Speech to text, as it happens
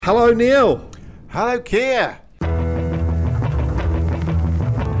Hello, Neil. Hello, Keir.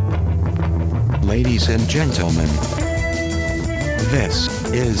 Ladies and gentlemen, this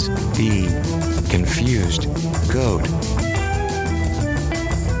is the Confused Goat.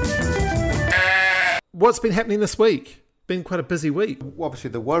 What's been happening this week? Been quite a busy week. Well, obviously,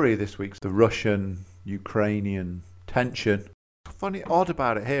 the worry this week's the Russian-Ukrainian tension. Funny, odd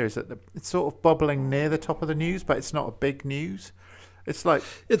about it here is that it's sort of bubbling near the top of the news, but it's not a big news. It's like...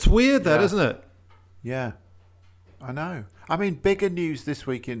 It's weird, that, isn't it? Yeah, I know. I mean, bigger news this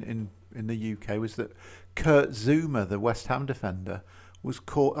week in the UK was that Kurt Zuma, the West Ham defender, was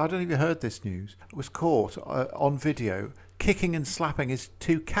caught... I don't know if you heard this news. Was caught on video kicking and slapping his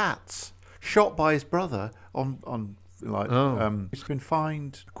two cats, shot by his brother he's been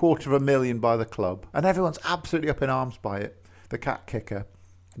fined $250,000 by the club, and everyone's absolutely up in arms by it. The cat kicker,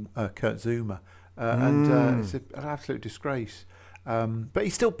 Kurt Zuma, and it's an absolute disgrace. But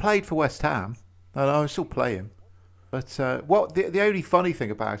he still played for West Ham, and I still play him. But the only funny thing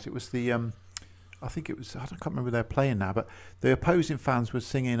about it was I can't remember who they're playing now, but the opposing fans were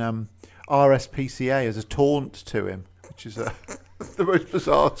singing RSPCA as a taunt to him, which is the most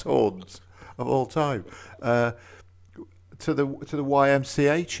bizarre taunt of all time, to the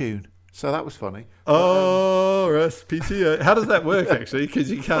YMCA tune. So that was funny. RSPCA. How does that work, actually? Because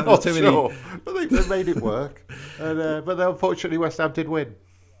you can't... I'm not sure. But they made it work. But then unfortunately West Ham did win.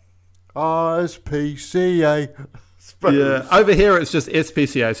 RSPCA. Yeah, over here it's just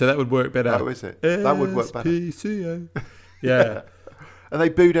SPCA, so that would work better. Oh, is it? That would work better. SPCA. Yeah. And they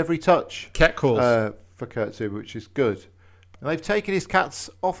booed every touch. Cat calls. For Kurt Zuma, which is good. And they've taken his cats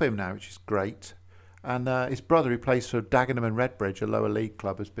off him now, which is great. And his brother, who plays for Dagenham and Redbridge, a lower league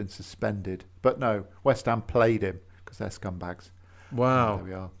club, has been suspended. But no, West Ham played him because they're scumbags. Wow. And there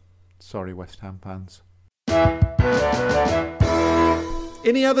we are. Sorry, West Ham fans.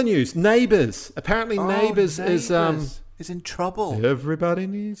 Any other news? Neighbours. Apparently, Neighbours is in trouble. Everybody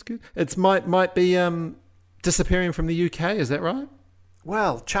needs good. It might be disappearing from the UK. Is that right?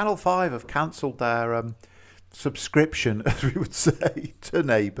 Well, Channel 5 have cancelled their subscription, as we would say, to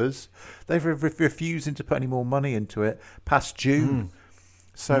Neighbours. They've refusing to put any more money into it past June.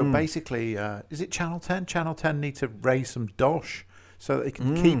 So basically, is it Channel 10? Channel 10 need to raise some dosh so that they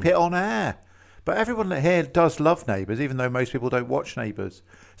can keep it on air. But everyone here does love Neighbours, even though most people don't watch Neighbours.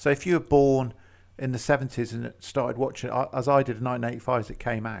 So if you were born in the 70s and started watching it, as I did in 1985 as it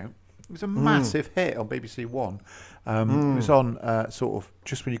came out, it was a massive hit on BBC One. It was on sort of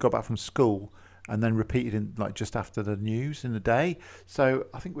just when you got back from school, and then repeated in just after the news in the day. So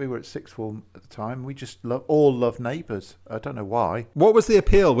I think we were at sixth form at the time. We just all loved Neighbours. I don't know why. What was the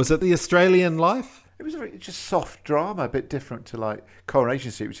appeal? Was it the Australian life? It was just soft drama, a bit different to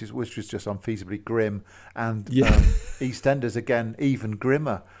Coronation Street, which was just unfeasibly grim, and EastEnders again even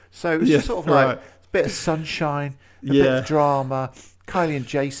grimmer. So it was just sort of a bit of sunshine, a bit of drama. Kylie and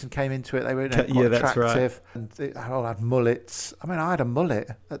Jason came into it. They were quite attractive. Right. And they all had mullets. I mean, I had a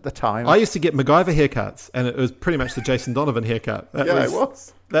mullet at the time. I used to get MacGyver haircuts, and it was pretty much the Jason Donovan haircut. It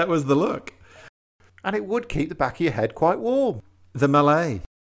was. That was the look. And it would keep the back of your head quite warm. The Malay.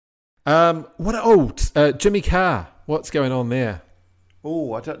 Jimmy Carr. What's going on there?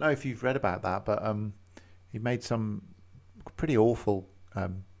 Oh, I don't know if you've read about that, but he made some pretty awful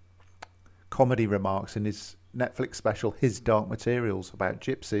comedy remarks in his Netflix special, His Dark Materials, about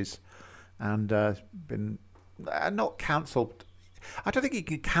gypsies, and been not cancelled. I don't think he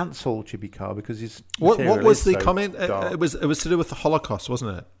could cancel Jimmy Carr because his what was the comment? It was to do with the Holocaust,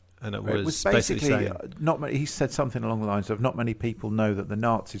 wasn't it? And it was basically saying, he said something along the lines of, not many people know that the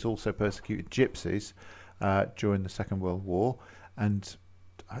Nazis also persecuted gypsies during the Second World War, and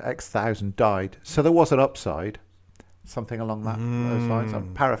X thousand died. So there was an upside, something along those lines.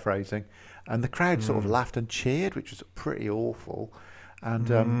 I'm paraphrasing. And the crowd sort of laughed and cheered, which was pretty awful. And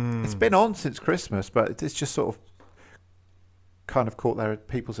it's been on since Christmas, but it's just sort of kind of caught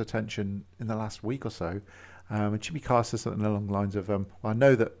people's attention in the last week or so. And Jimmy Carr says something along the lines of, I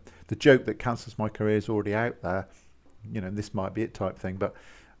know that the joke that cancels my career is already out there, this might be it type thing. But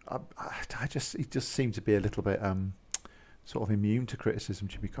he just seemed to be a little bit sort of immune to criticism,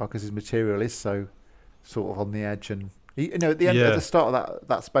 Jimmy Carr, because his material is so sort of on the edge. And at the end, at the start of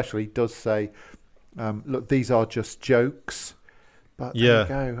that special, he does say, "Look, these are just jokes." But there you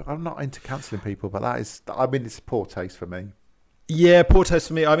go. I'm not into cancelling people, but it's poor taste for me. Yeah, poor taste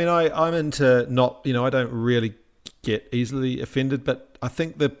for me. I mean, I'm into not. I don't really get easily offended, but I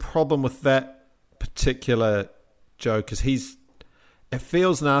think the problem with that particular joke is it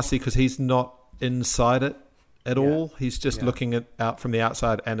feels nasty because he's not inside it at all. He's just looking out from the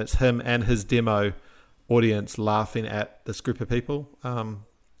outside, and it's him and his demo audience laughing at this group of people.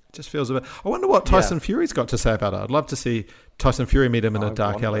 It just feels a bit... I wonder what Tyson Fury's got to say about it. I'd love to see Tyson Fury meet him in a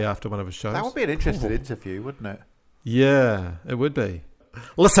dark alley after one of his shows. That would be an interesting interview, wouldn't it? Yeah, it would be.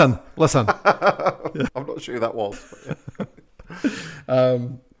 Listen. I'm not sure who that was.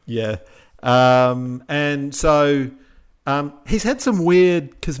 Yeah. And so he's had some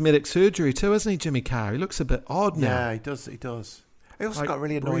weird cosmetic surgery too, hasn't he, Jimmy Carr? He looks a bit odd now. Yeah, he does. He also got a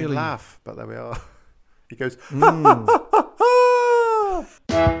really annoying laugh, but there we are. He goes,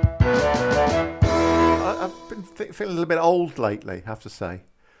 I've been feeling a little bit old lately, I have to say.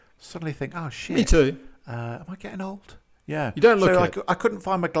 Suddenly think, oh shit. Me too. Am I getting old? Yeah. You don't look I couldn't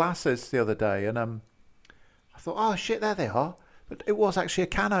find my glasses the other day, and I thought, oh shit, there they are. But it was actually a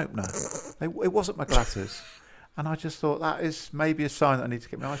can opener. It wasn't my glasses. And I just thought that is maybe a sign that I need to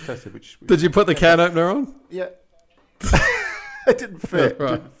get my eyes tested. Which Did you put the can opener on? Yeah. It didn't fit.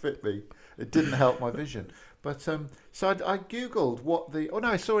 Right. It didn't fit me. It didn't help my vision. But so I googled what the... Oh no,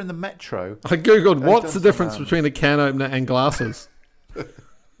 I saw in the Metro. I googled what's the difference between a can opener and glasses.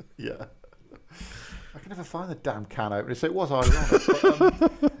 Yeah. I can never find the damn can opener, so it was ironic.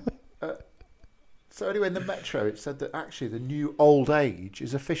 But, so anyway, in the Metro, it said that actually the new old age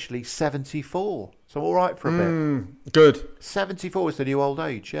is officially 74. So I'm all right for a bit. Good. 74 is the new old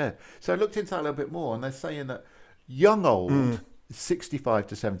age, yeah. So I looked into that a little bit more, and they're saying that young old is 65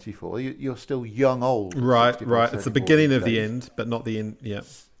 to 74. You're still young old. Right. It's the beginning of the end, but not the end. Yeah.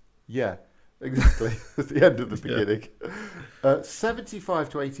 Yeah, exactly. It's the end of the beginning. 75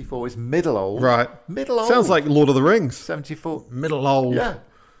 to 84 is middle old. Right. Middle old. Sounds like Lord of the Rings. 74. Middle old. Yeah.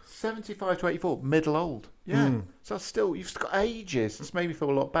 75 to 84, middle old. Yeah. So still, you've got ages. It's made me feel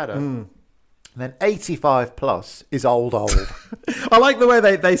a lot better. And then 85 plus is old. I like the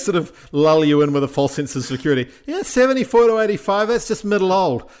way they sort of lull you in with a false sense of security. Yeah, 74 to 85, that's just middle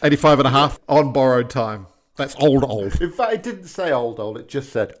old. 85 and a half on borrowed time. That's old. In fact, it didn't say old. It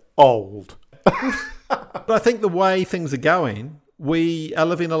just said old. But I think the way things are going, we are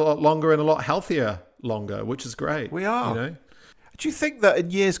living a lot longer and a lot healthier longer, which is great. We are. You know? Do you think that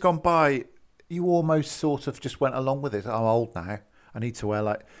in years gone by, you almost sort of just went along with it? I'm old now. I need to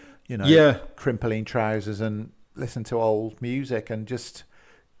wear crimpling trousers and listen to old music and just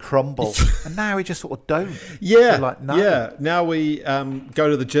crumble. And now we just sort of don't. Yeah. We're like, no. Yeah. Now we go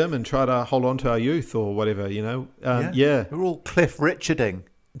to the gym and try to hold on to our youth or whatever, you know. Yeah. We're all Cliff Richarding.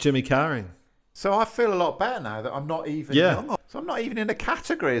 Jimmy Carring. So I feel a lot better now that I'm not even young. So I'm not even in a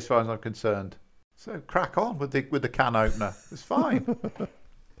category as far as I'm concerned. So crack on with the can opener. It's fine.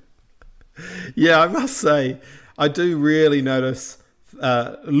 Yeah, I must say, I do really notice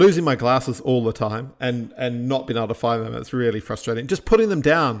losing my glasses all the time and not being able to find them. It's really frustrating. Just putting them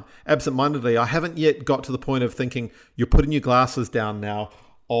down absentmindedly. I haven't yet got to the point of thinking you're putting your glasses down now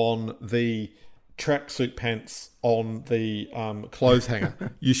on the tracksuit pants on the clothes hanger.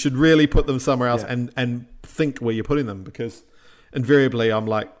 You should really put them somewhere else and think where you're putting them, because invariably I'm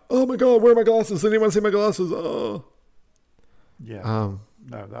like, oh my God, where are my glasses? Anyone see my glasses? Oh. Yeah.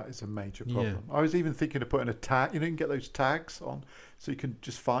 No, that is a major problem. Yeah. I was even thinking of putting a tag. You can get those tags on so you can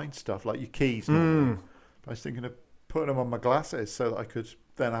just find stuff like your keys. I was thinking of putting them on my glasses so that I could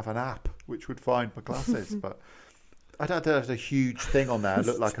then have an app which would find my glasses. But I don't know if there's a huge thing on there. It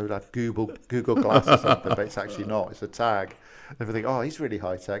looked like I would have Google Glass or something, but it's actually not. It's a tag. And I think, oh, he's really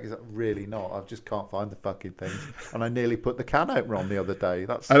high tech. Is that really not? I just can't find the fucking things. And I nearly put the can opener on the other day.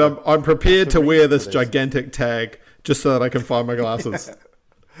 I'm prepared to wear this gigantic tag just so that I can find my glasses.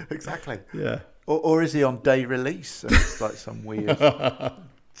 Yeah, exactly. Yeah. Or is he on day release? And it's like some weird...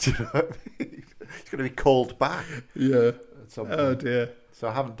 Do you know what I mean? He's going to be called back. Yeah. Oh, dear. So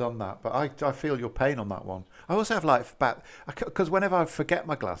I haven't done that. But I feel your pain on that one. I also have because whenever I forget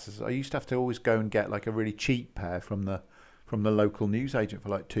my glasses, I used to have to always go and get like a really cheap pair from the local newsagent for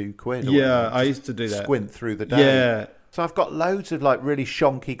like £2. Yeah, I used to do that. Squint through the day. Yeah. So I've got loads of like really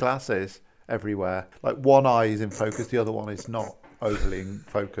shonky glasses everywhere. Like one eye is in focus, the other one is not overly in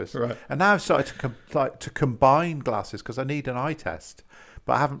focus. Right. And now I've started to combine glasses because I need an eye test.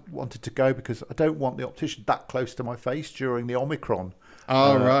 But I haven't wanted to go because I don't want the optician that close to my face during the Omicron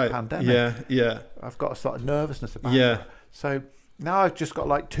pandemic. Yeah. I've got a sort of nervousness about that. So now I've just got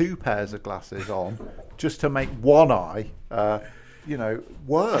like two pairs of glasses on just to make one eye, work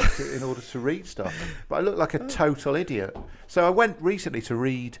in order to read stuff. But I look like a total idiot. So I went recently to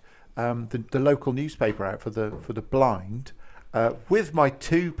read the local newspaper out for the blind. With my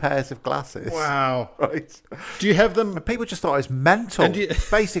two pairs of glasses. Wow. Right. Do you have them? And people just thought I was mental.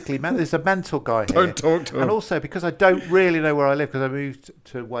 Basically, there's a mental guy here. Don't talk to him. And also, because I don't really know where I live, because I moved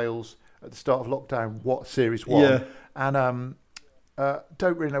to Wales at the start of lockdown, Series 1. Yeah. And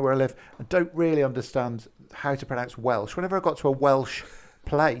don't really know where I live. And don't really understand how to pronounce Welsh. Whenever I got to a Welsh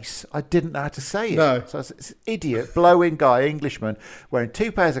place, I didn't know how to say it. No. So I was this idiot, blowing guy, Englishman, wearing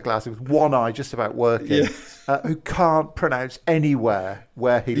 2 pairs of glasses with one eye just about working, who can't pronounce anywhere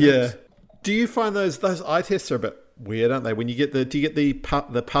where he lives. Do you find those eye tests are a bit weird, aren't they? When you get do you get the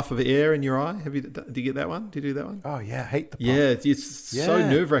puff of air in your eye? Do you get that one? Do you do that one? Oh yeah, I hate the puff. Yeah, it's so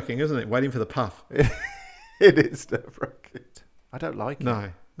nerve-wracking, isn't it? Waiting for the puff. It is nerve-wracking. I don't like it.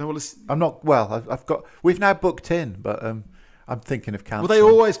 No. Well, I'm not. Well, I've got. We've now booked in, but I'm thinking of cancelling. Well, they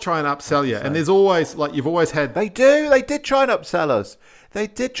always try and upsell you, and there's always you've always had. They do. They did try and upsell us.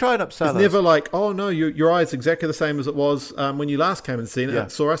 It's never like, oh no, your eye's exactly the same as it was when you last came and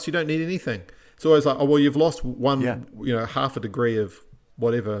saw us. You don't need anything. It's always like, oh well, you've lost one, half a degree of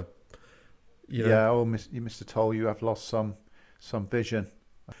whatever. Oh, Mr. Toll, you have lost some vision.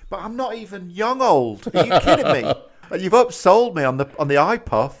 But I'm not even young old. Are you kidding me? You've upsold me on the eye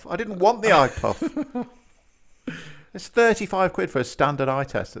puff. I didn't want the eye puff. It's 35 quid for a standard eye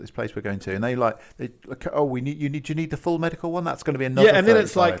test at this place we're going to, and you need the full medical one. That's going to be another. Yeah, and then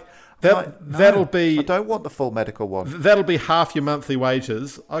 35. It's like that'll be. I don't want the full medical one. That'll be half your monthly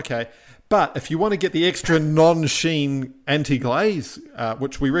wages. Okay, but if you want to get the extra non-sheen anti-glaze,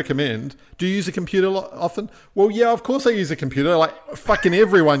 which we recommend, do you use a computer often? Well, yeah, of course I use a computer. Like fucking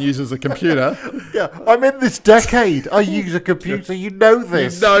everyone uses a computer. Yeah, I'm in this decade. I use a computer. You know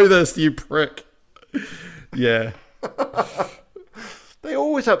this. You know this, you prick. Yeah. They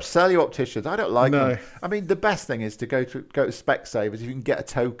always upsell you, opticians. I don't like them. I mean, the best thing is to go to Specsavers if you can get a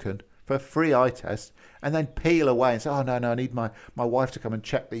token for a free eye test and then peel away and say, oh, no, I need my wife to come and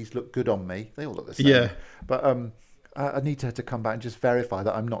check these look good on me. They all look the same. Yeah. But I need her to come back and just verify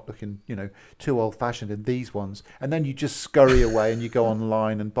that I'm not looking, too old-fashioned in these ones. And then you just scurry away and you go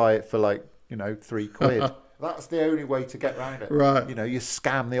online and buy it for £3. That's the only way to get around it. Right. You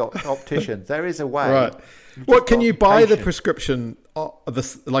scam the opticians. There is a way. Right. What can you buy the prescription?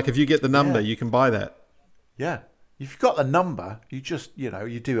 If you get the number, you can buy that. Yeah. If you've got the number, you just,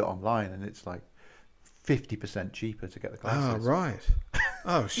 you do it online and it's like 50% cheaper to get the glasses. Oh, right.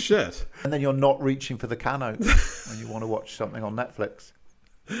 Oh, shit. And then you're not reaching for the Canos when you want to watch something on Netflix.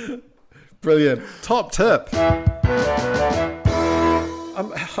 Brilliant. Top tip.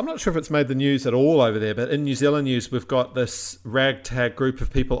 I'm not sure if it's made the news at all over there, but in New Zealand news, we've got this ragtag group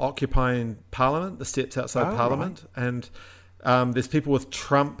of people occupying Parliament, the steps outside Parliament, right. And there's people with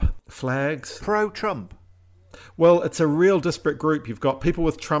Trump flags. Pro-Trump? Well, it's a real disparate group. You've got people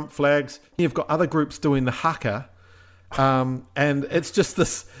with Trump flags. You've got other groups doing the haka. And it's just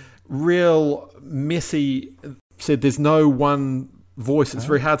this real messy... Said there's no one voice. It's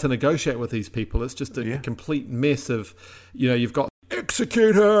very hard to negotiate with these people. It's just a complete mess of, you've got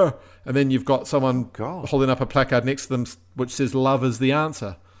execute her, and then you've got someone holding up a placard next to them which says love is the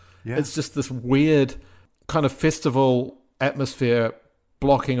answer. It's just this weird kind of festival atmosphere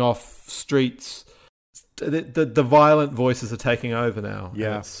blocking off streets. The violent voices are taking over now.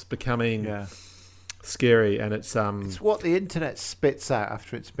 It's becoming scary, and it's what the internet spits out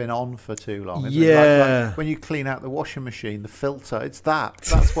after it's been on for too long, isn't it? Like when you clean out the washing machine, the filter,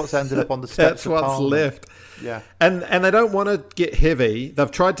 that's what's ended up on the steps. That's what's Parliament. left. And they don't want to get heavy.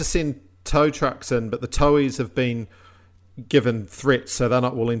 They've tried to send tow trucks in, but the towies have been given threats, so they're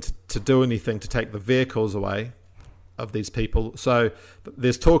not willing to do anything to take the vehicles away of these people. So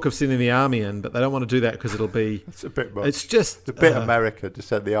there's talk of sending the army in, but they don't want to do that because it'll be it's a bit much. It's just a bit America to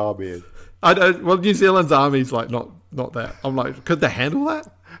send the army in. I don't. Well, New Zealand's army's like not that. I'm like, could they handle that?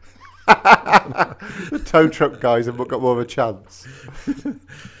 The tow truck guys have got more of a chance.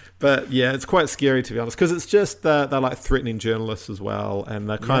 But yeah, it's quite scary to be honest, because it's just they're like threatening journalists as well, and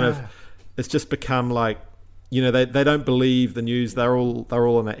they're kind of. It's just become like, they don't believe the news. They're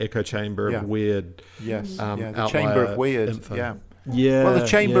all in that echo chamber of weird. Yes. The chamber of weird. Info. Yeah. Yeah. Well, the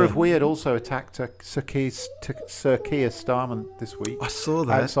Chamber of Weird also attacked Sir Keir Starmer this week. I saw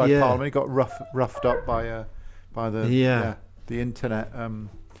that outside Parliament. He got roughed up by the internet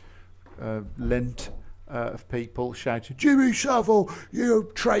lint of people shouting, "Jimmy Savile,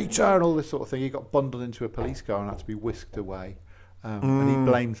 you traitor!" and all this sort of thing. He got bundled into a police car and had to be whisked away. And he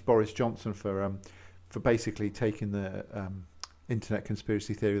blames Boris Johnson for basically taking the internet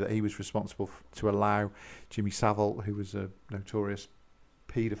conspiracy theory that he was responsible to allow Jimmy Savile, who was a notorious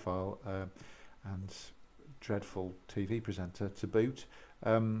paedophile and dreadful TV presenter, to boot.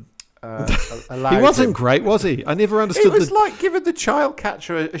 He wasn't great, was he? I never understood. It was like giving the child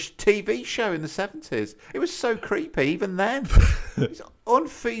catcher a TV show in the 70s. It was so creepy, even then. It's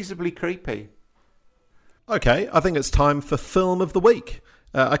unfeasibly creepy. Okay, I think it's time for Film of the Week.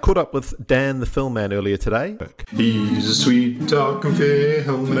 I caught up with Dan the Film Man earlier today. He's a sweet talking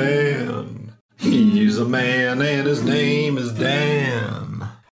film man. He's a man and his name is Dan.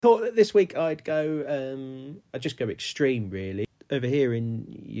 Thought that this week I'd just go extreme, really. Over here in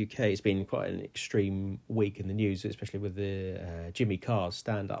UK, it's been quite an extreme week in the news, especially with the Jimmy Carr's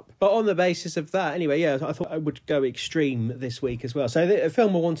stand-up. But on the basis of that, anyway, yeah, I thought I would go extreme this week as well. So a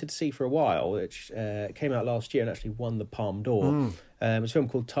film I wanted to see for a while, which came out last year and actually won the Palme d'Or, it was a film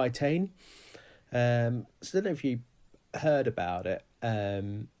called Titane. So I don't know if you heard about it.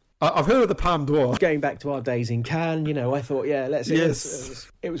 I've heard of the Palme d'Or. Going back to our days in Cannes, I thought, yeah,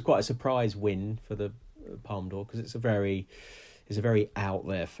 it was quite a surprise win for the Palme d'Or because it's a very out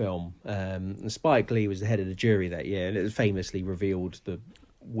there film. And Spike Lee was the head of the jury that year, and it famously revealed the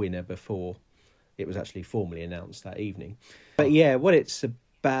winner before it was actually formally announced that evening. But yeah, what it's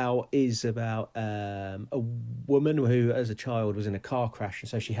about is about a woman who, as a child, was in a car crash, and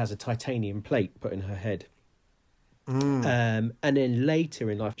so she has a titanium plate put in her head. And then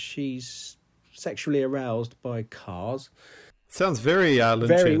later in life, she's sexually aroused by cars. Sounds very Lynchian.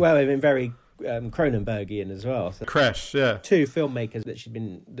 Very well, I mean, very Cronenbergian as well. So Crash, yeah. Two filmmakers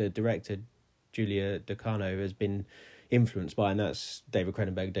that the director, Julia Ducournau, has been influenced by, and that's David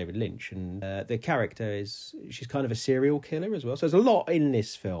Cronenberg, David Lynch. And the character she's kind of a serial killer as well. So there's a lot in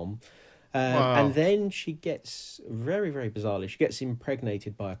this film. Wow. And then she gets, very, very bizarrely, she gets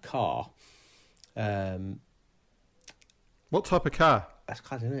impregnated by a car. What type of car? I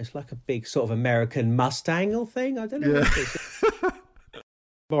don't know. It's like a big sort of American Mustang thing. I don't know. Yeah. What it is.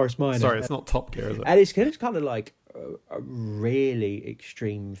 Boris Minor. Sorry, it's not Top Gear, is it? And it's kind of like a really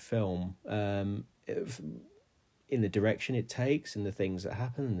extreme film in the direction it takes and the things that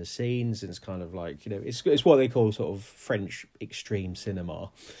happen and the scenes. And it's kind of like, it's what they call sort of French extreme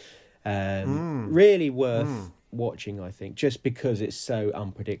cinema. Really worth watching, I think, just because it's so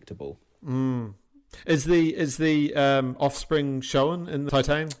unpredictable. Is the offspring shown in the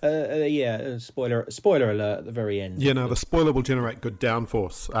Titane? Yeah. Spoiler alert at the very end. Yeah, no, the spoiler will generate good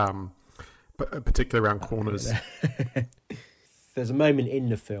downforce, particularly around corners. There's a moment in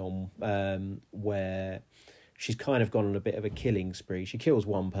the film where she's kind of gone on a bit of a killing spree. She kills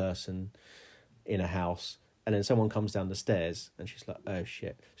one person in a house, and then someone comes down the stairs, and she's like, "Oh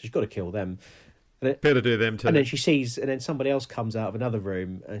shit!" So she's got to kill them. Better do them too. And then and then somebody else comes out of another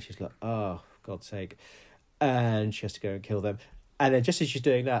room, and she's like, "Oh, God's sake," and she has to go and kill them. And then just as she's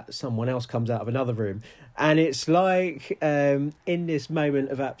doing that, someone else comes out of another room, and it's like in this moment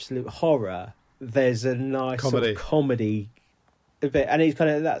of absolute horror, there's a nice sort of comedy a bit, and it's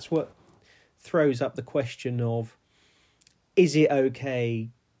kind of, that's what throws up the question of, is it okay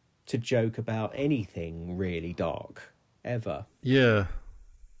to joke about anything really dark ever? Yeah,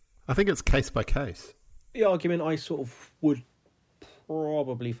 I think it's case by case. The argument I sort of would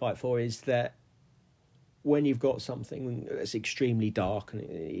probably fight for is that when you've got something that's extremely dark and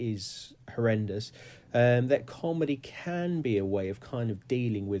it is horrendous, that comedy can be a way of kind of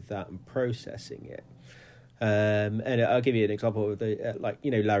dealing with that and processing it. And I'll give you an example of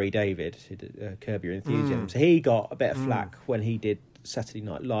Larry David, who did Curb Your Enthusiasm. So he got a bit of flack when he did Saturday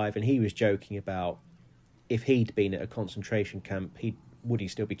Night Live, and he was joking about if he'd been at a concentration camp, would he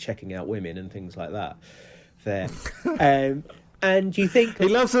still be checking out women and things like that there. And you think... He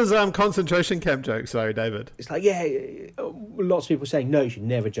loves his concentration camp jokes, Larry David. It's like, yeah, lots of people saying, no, you should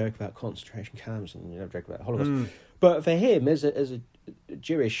never joke about concentration camps and you never joke about Holocaust. But for him, as a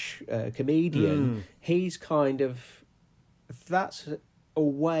Jewish comedian, he's kind of... That's a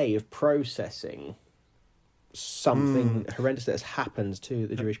way of processing something horrendous that has happened to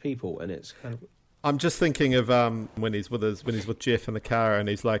the Jewish people, and it's kind of... I'm just thinking of when he's with Jeff in the car, and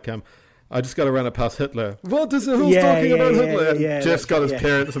he's like... I just got to run it past Hitler. What is it? Who's talking about Hitler? And Jeff's got his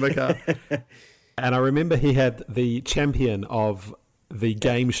parents in the car. And I remember he had the champion of the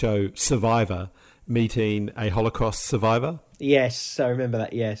game show Survivor meeting a Holocaust survivor. Yes, I remember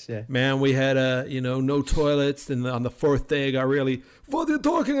that. Yes, yeah. Man, we had no toilets, and on the fourth day, I got really, what are you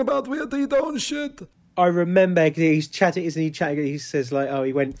talking about? We had to eat our own shit. I remember he's chatting, isn't he? Chatting, he says like, "Oh,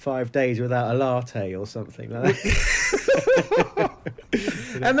 he went 5 days without a latte or something like that."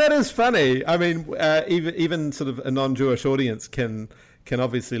 And that is funny. I mean, even sort of a non-Jewish audience can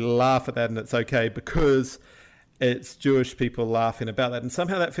obviously laugh at that, and it's okay because it's Jewish people laughing about that, and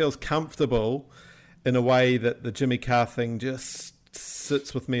somehow that feels comfortable in a way that the Jimmy Carr thing just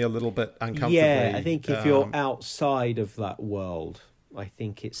sits with me a little bit uncomfortably. Yeah, I think if you're outside of that world, I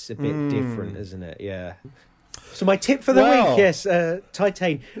think it's a bit different, isn't it? Yeah. So my tip for the week, yes,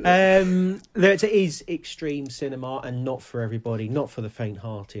 Titane. It is extreme cinema and not for everybody, not for the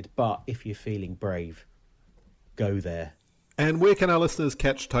faint-hearted, but if you're feeling brave, go there. And where can our listeners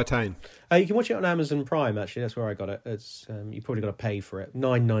catch Titane? You can watch it on Amazon Prime, actually. That's where I got it. It's you probably got to pay for it.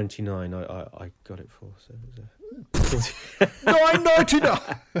 $9.99 I got it for. So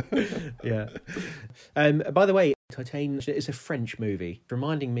 $9.99. Yeah. By the way, Titane is a French movie,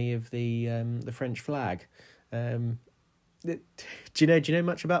 reminding me of the French flag. Do you know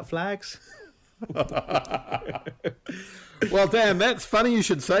much about flags? Well, Dan, that's funny you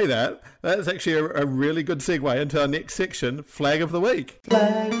should say that. That's actually a really good segue into our next section, Flag of the Week.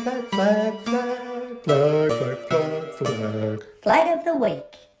 Flag, flag, flag, flag, flag, flag, flag, flag. Flag of the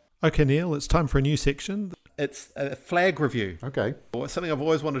week. Okay, Neil, it's time for a new section. It's a flag review. Okay. It's something I've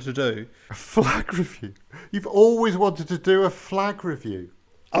always wanted to do. A flag review? You've always wanted to do a flag review?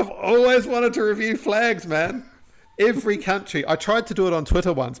 I've always wanted to review flags, man. Every country. I tried to do it on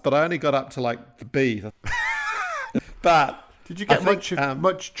Twitter once, but I only got up to like the B. But did you get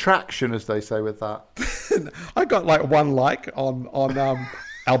much traction, as they say, with that? I got like one like on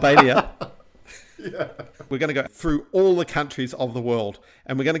Albania. Yeah. We're going to go through all the countries of the world,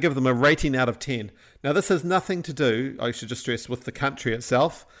 and we're going to give them a rating out of 10. Now, this has nothing to do, I should just stress, with the country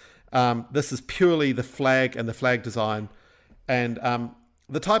itself. This is purely the flag and the flag design, and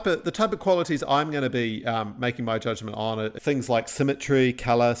the type of qualities I'm going to be making my judgment on are things like symmetry,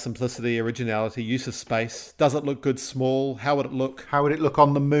 colour, simplicity, originality, use of space. Does it look good small? How would it look? How would it look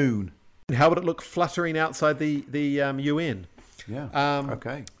on the moon? How would it look fluttering outside the UN? Yeah.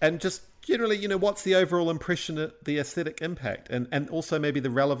 Okay. And just generally, what's the overall impression, the aesthetic impact, and also maybe the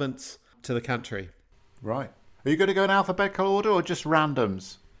relevance to the country. Right. Are you going to go in alphabetical order or just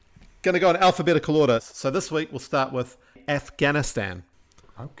randoms? Going to go in alphabetical order. So this week we'll start with Afghanistan.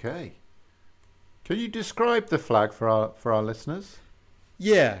 Okay. Can you describe the flag for our listeners?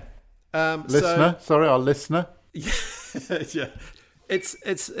 Yeah. Our listener. Yeah.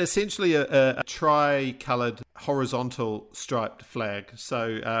 It's essentially a tri-coloured horizontal striped flag.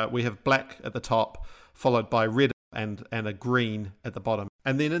 So we have black at the top, followed by red and a green at the bottom.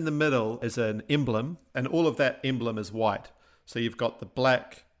 And then in the middle is an emblem, and all of that emblem is white. So you've got the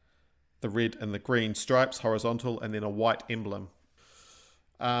black, the red and the green stripes, horizontal, and then a white emblem.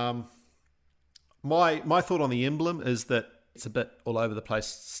 My thought on the emblem is that it's a bit all over the place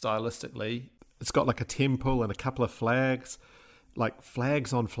stylistically. It's got like a temple and a couple of flags, like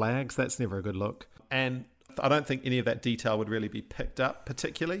flags on flags. That's never a good look. And I don't think any of that detail would really be picked up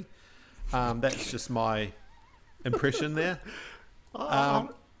particularly. That's just my impression there. I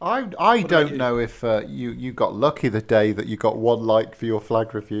don't know if you got lucky the day that you got one like for your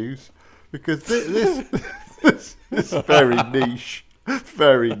flag reviews, because this is very niche.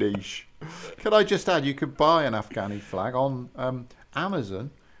 Very niche. Can I just add, you could buy an Afghani flag on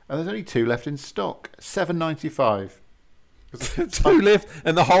Amazon, and there's only 2 left in stock. $7.95. 2 left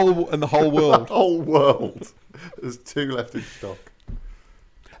in the whole world. The whole world. There's 2 left in stock.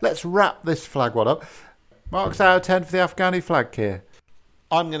 Let's wrap this flag one up. Marks out of 10 for the Afghani flag, Keir.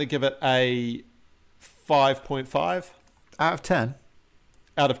 I'm going to give it a 5.5 out of 10.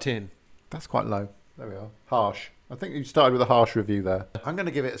 Out of 10. That's quite low. There we are. Harsh. I think you started with a harsh review there. I'm going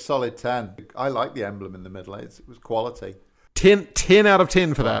to give it a solid 10. I like the emblem in the middle. It was quality. 10 out of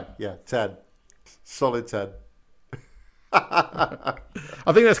 10 for that. Yeah, 10. Solid 10. I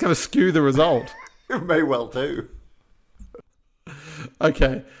think that's going to skew the result. It may well do.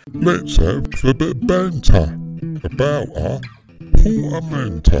 Okay. Let's have a bit of banter about our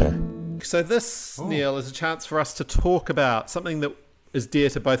portamento. So this, Neil, is a chance for us to talk about something that is dear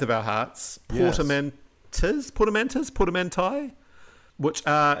to both of our hearts. Yes. Portamenti, which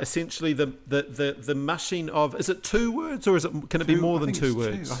are essentially the mushing of, is it 2 words or can it be more than 2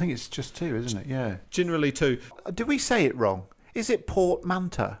 words? I think it's just 2, isn't it? Yeah. Generally 2. Do we say it wrong? Is it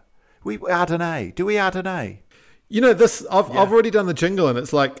portmanteau? We add an A. Do we add an A? This I've already done the jingle, and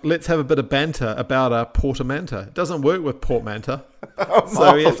it's like, let's have a bit of banter about our portamento. It doesn't work with portmanteau.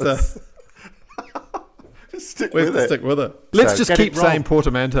 So we have to stick with it. Let's just keep saying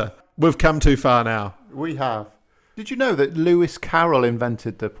portamento. We've come too far now. We have. Did you know that Lewis Carroll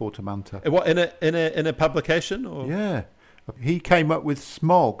invented the portmanteau? What, in a publication? Or? Yeah. He came up with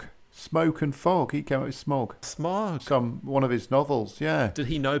smog. Smoke and fog. He came up with smog. Smog. One of his novels, yeah. Did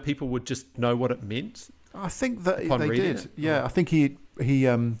he know people would just know what it meant? I think that they did. It? Yeah, I think he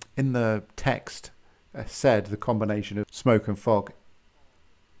in the text said the combination of smoke and fog,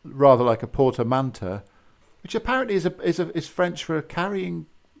 rather like a portmanteau, which apparently is French for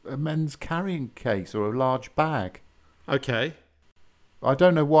a men's carrying case or a large bag. Okay. I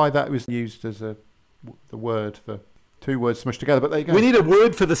don't know why that was used as the word for 2 words smushed together, but there you go. We need a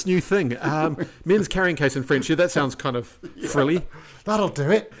word for this new thing. Men's carrying case in French. Yeah, that sounds kind of frilly. That'll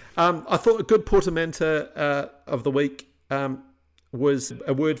do it. I thought a good portamento of the week was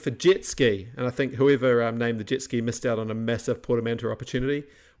a word for jet ski. And I think whoever named the jet ski missed out on a massive portamento opportunity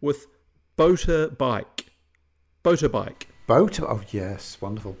with boater bike. Motorbike. Oh, yes.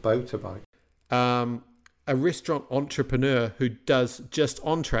 Wonderful. Motorbike. A restaurant entrepreneur who does just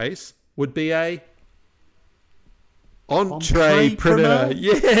entrees would be a entrepreneur.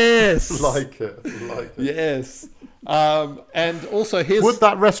 Yes. Like it. Yes. And also here's... Would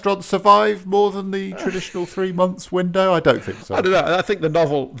that restaurant survive more than the traditional 3 months window? I don't think so. I don't know. I think the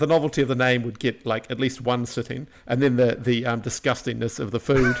novelty of the name would get like at least one sitting, and then the disgustingness of the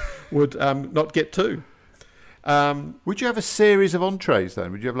food would not get two. Would you have a series of entrees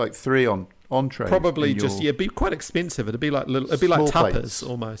then? Would you have like 3 entrees? Probably it'd be quite expensive. It'd be like tapas plates.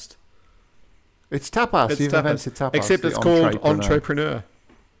 almost. It's tapas. You've invented tapas. Except it's called entrepreneur.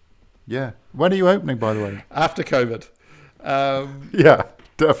 Yeah. When are you opening, by the way? After COVID. Yeah,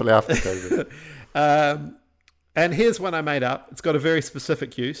 definitely after COVID. And here's one I made up. It's got a very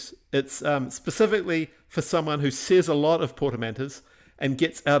specific use. It's specifically for someone who says a lot of portmanteaus and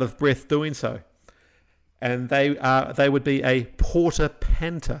gets out of breath doing so. And they would be a porter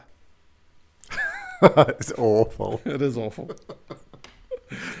panter. It's awful. It is awful.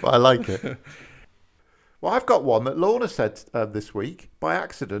 But I like it. Well, I've got one that Lorna said this week by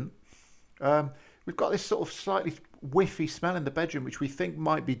accident. We've got this sort of slightly whiffy smell in the bedroom, which we think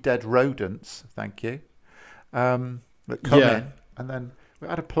might be dead rodents. Thank you. That come in, and then we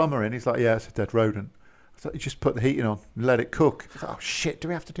had a plumber in. He's like, "Yeah, it's a dead rodent." I thought you just put the heating on and let it cook. I thought, oh shit, do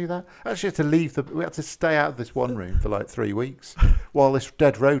we have to do that? Actually, we had to stay out of this one room for like 3 weeks while this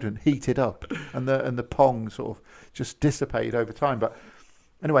dead rodent heated up, and the pong sort of just dissipated over time. But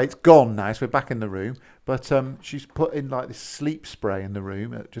anyway, it's gone now, so we're back in the room. But she's put in like this sleep spray in the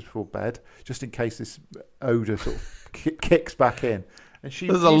room just before bed, just in case this odour sort of kicks back in. And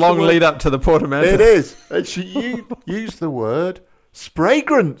there's a long lead up to the portmanteau. It is. And she used the word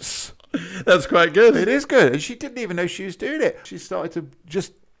spragrance. That's quite good. It is good. And she didn't even know she was doing it. She started to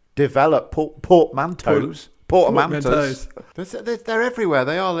just develop portmanteaus. Portmanteaus. They're everywhere.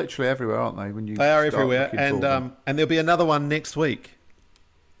 They are literally everywhere, aren't they? They are everywhere. And there'll be another one next week.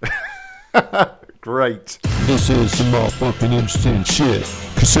 Great. This is some motherfucking interesting shit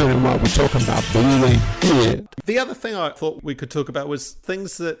concerning what we're talking about, but it ain't it. The other thing I thought we could talk about was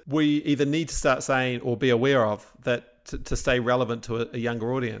things that we either need to start saying or be aware of that to stay relevant to a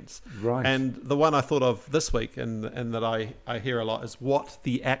younger audience. Right. And the one I thought of this week and that I hear a lot is what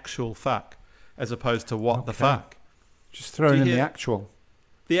the actual fuck, as opposed to what the fuck. Just throwing in the actual.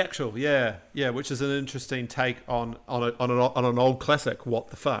 The actual, yeah, which is an interesting take on an old classic. What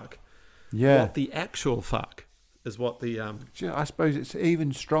the fuck? Yeah. What the actual fuck is what the. I suppose it's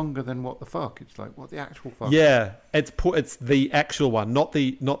even stronger than what the fuck. It's like what the actual fuck. Yeah, it's the actual one, not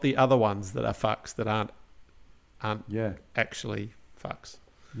the other ones that are fucks that aren't actually fucks.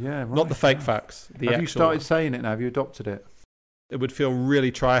 Yeah, right. Not the fake fucks. Have you started saying it now? Have you adopted it? It would feel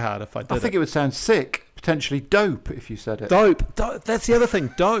really try hard if I did. I think it would sound sick, potentially dope, if you said it. Dope. That's the other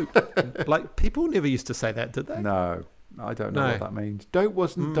thing. Dope. Like people never used to say that, did they? No, I don't know what that means. Dope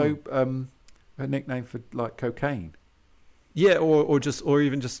wasn't dope. A nickname for like cocaine. Yeah, or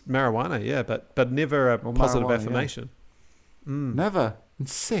even just marijuana. Yeah, but never a positive affirmation. Yeah. Never. And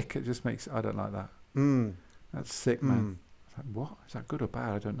sick. It just makes. I don't like that. That's sick, man. Like, what is that good or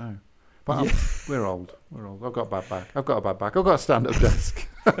bad? I don't know. But we're old. I've got a bad back. I've got a stand-up desk.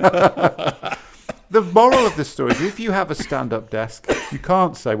 The moral of this story is if you have a stand-up desk, you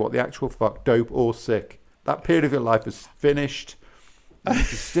can't say what the actual fuck, dope or sick. That period of your life is finished. You need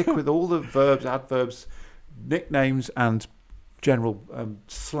to stick with all the verbs, adverbs, nicknames and general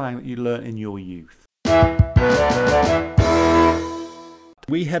slang that you learnt in your youth.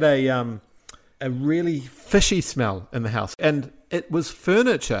 We had a really fishy smell in the house, and it was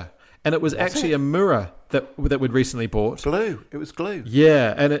furniture. And it was actually a mirror that we'd recently bought. Glue. It was glue.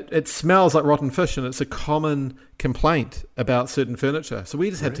 Yeah, and it smells like rotten fish, and it's a common complaint about certain furniture. So we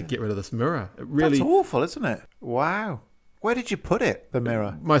just had to get rid of this mirror. It really, that's awful, isn't it? Wow. Where did you put it, the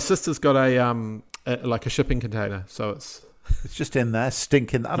mirror? My sister's got a shipping container, so it's just in there,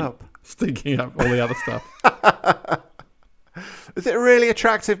 stinking that up. Stinking up all the other stuff. Is it a really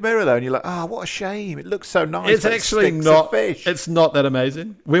attractive mirror though? And you're like, what a shame! It looks so nice. It's actually not. It's not that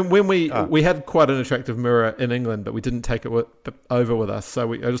amazing. When we had quite an attractive mirror in England, but we didn't take it over with us,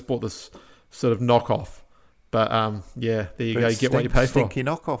 so I just bought this sort of knockoff. But there you go. You get what you pay for. Stinky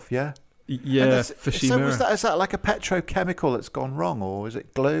knockoff, yeah. Yeah, fishy mirror. Is that like a petrochemical that's gone wrong, or is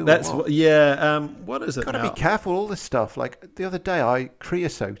it glue? That's what is it? Got to be careful. All this stuff. Like the other day, I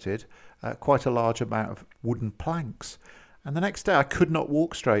creosoted quite a large amount of wooden planks. And the next day, I could not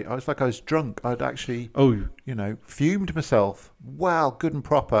walk straight. I was like I was drunk. I'd actually, fumed myself. Well, good and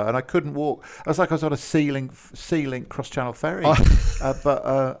proper. And I couldn't walk. I was like I was on a sea link cross-channel ferry.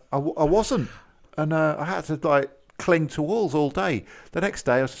 But I wasn't. and I had to like cling to walls all day. The next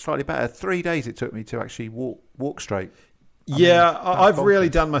day I was slightly better. 3 days it took me to actually walk straight. I've really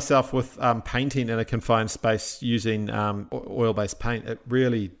done myself with painting in a confined space using oil-based paint. It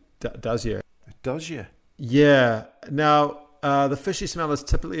really does you. It does you. Yeah. Now, the fishy smell is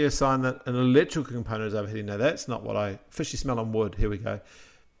typically a sign that an electrical component is overheating. No, that's not what fishy smell on wood. Here we go.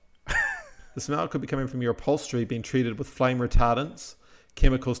 The smell could be coming from your upholstery being treated with flame retardants,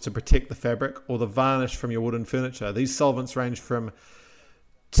 chemicals to protect the fabric, or the varnish from your wooden furniture. These solvents range from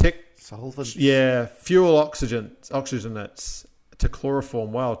solvents. Yeah, fuel oxygenates to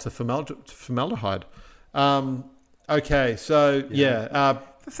chloroform, to formaldehyde. Okay, so the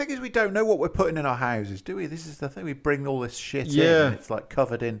thing is, we don't know what we're putting in our houses, do we? This is the thing. We bring all this shit in, and it's like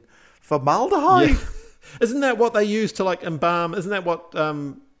covered in formaldehyde. Yeah. Isn't that what they use to like embalm? Isn't that what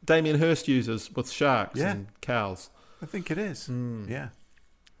Damien Hirst uses with sharks and cows? I think it is. Yeah.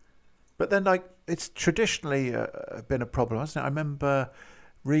 But then, like, it's traditionally been a problem, hasn't it? I remember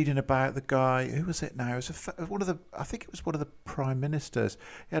reading about the guy. Who was it now? It was I think it was one of the prime ministers.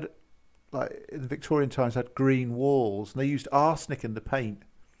 He had, like, in the Victorian times, had green walls, and they used arsenic in the paint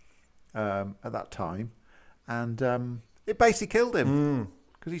at that time, and it basically killed him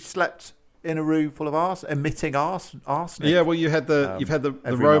because he slept in a room full of emitting arsenic. Yeah, well, you've had the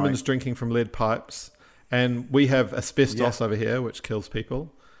Romans night. drinking from lead pipes, and we have asbestos over here, which kills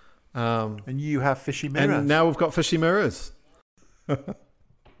people. And you have fishy mirrors. And now we've got fishy mirrors.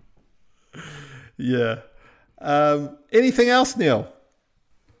 Yeah. Anything else, Neil?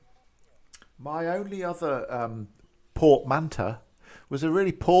 My only other portmanteau was a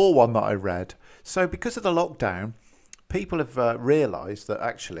really poor one that I read. So because of the lockdown, people have realised that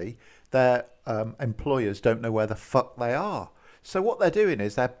actually their employers don't know where the fuck they are. So what they're doing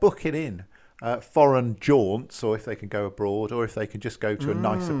is they're booking in foreign jaunts, or if they can go abroad, or if they can just go to a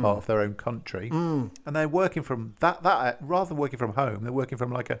nicer part of their own country. And they're working from that rather than working from home, they're working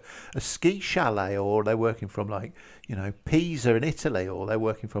from like a ski chalet, or they're working from like, Pisa in Italy, or they're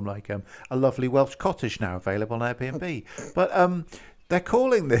working from like a lovely Welsh cottage now available on Airbnb. But they're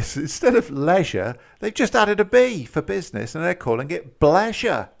calling this, instead of leisure, they've just added a B for business, and they're calling it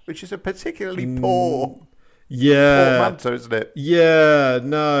bleisure, which is a particularly poor portmanteau, isn't it? Yeah,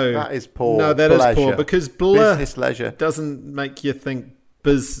 no. That is poor. No, that is poor, because business leisure doesn't make you think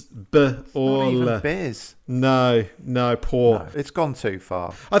or not even biz. No, poor. No, it's gone too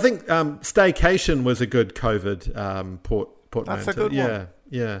far. I think staycation was a good COVID portmanteau. That's a good one.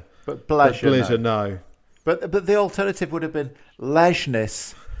 Yeah. But bleisure, no. But the alternative would have been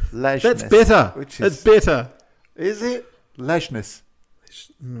leisness. That's better. That's better. Is it? Leisness.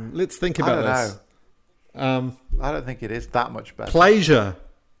 Let's think about this. I don't think it is that much better. Pleasure.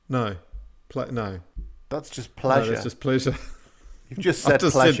 No. No. That's just pleasure. No, that's just pleasure. You've just said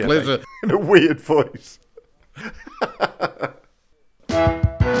pleasure. Said pleasure. In a weird voice.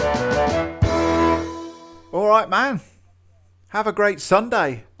 All right, man. Have a great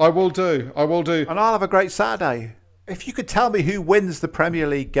Sunday. I will do. And I'll have a great Saturday. If you could tell me who wins the Premier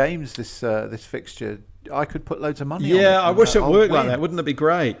League games this fixture, I could put loads of money on it. Yeah, I wish it worked like that. Wouldn't it be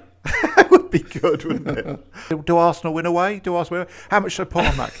great? It would be good, wouldn't it? Do Arsenal win away? How much should I put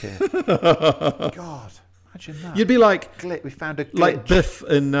on that, Keir? God, imagine that. You'd be like... We found a glitch. Like Biff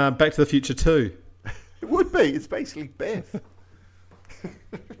in Back to the Future 2. It would be. It's basically Biff.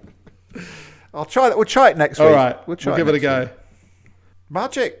 I'll try that. We'll try it next week. All right. We'll give it a go.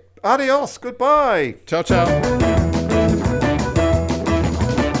 Magic. Adios. Goodbye. Ciao, ciao.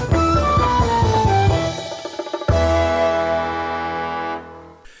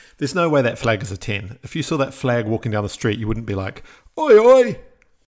 There's no way that flag is a 10. If you saw that flag walking down the street, you wouldn't be like, oi, oi.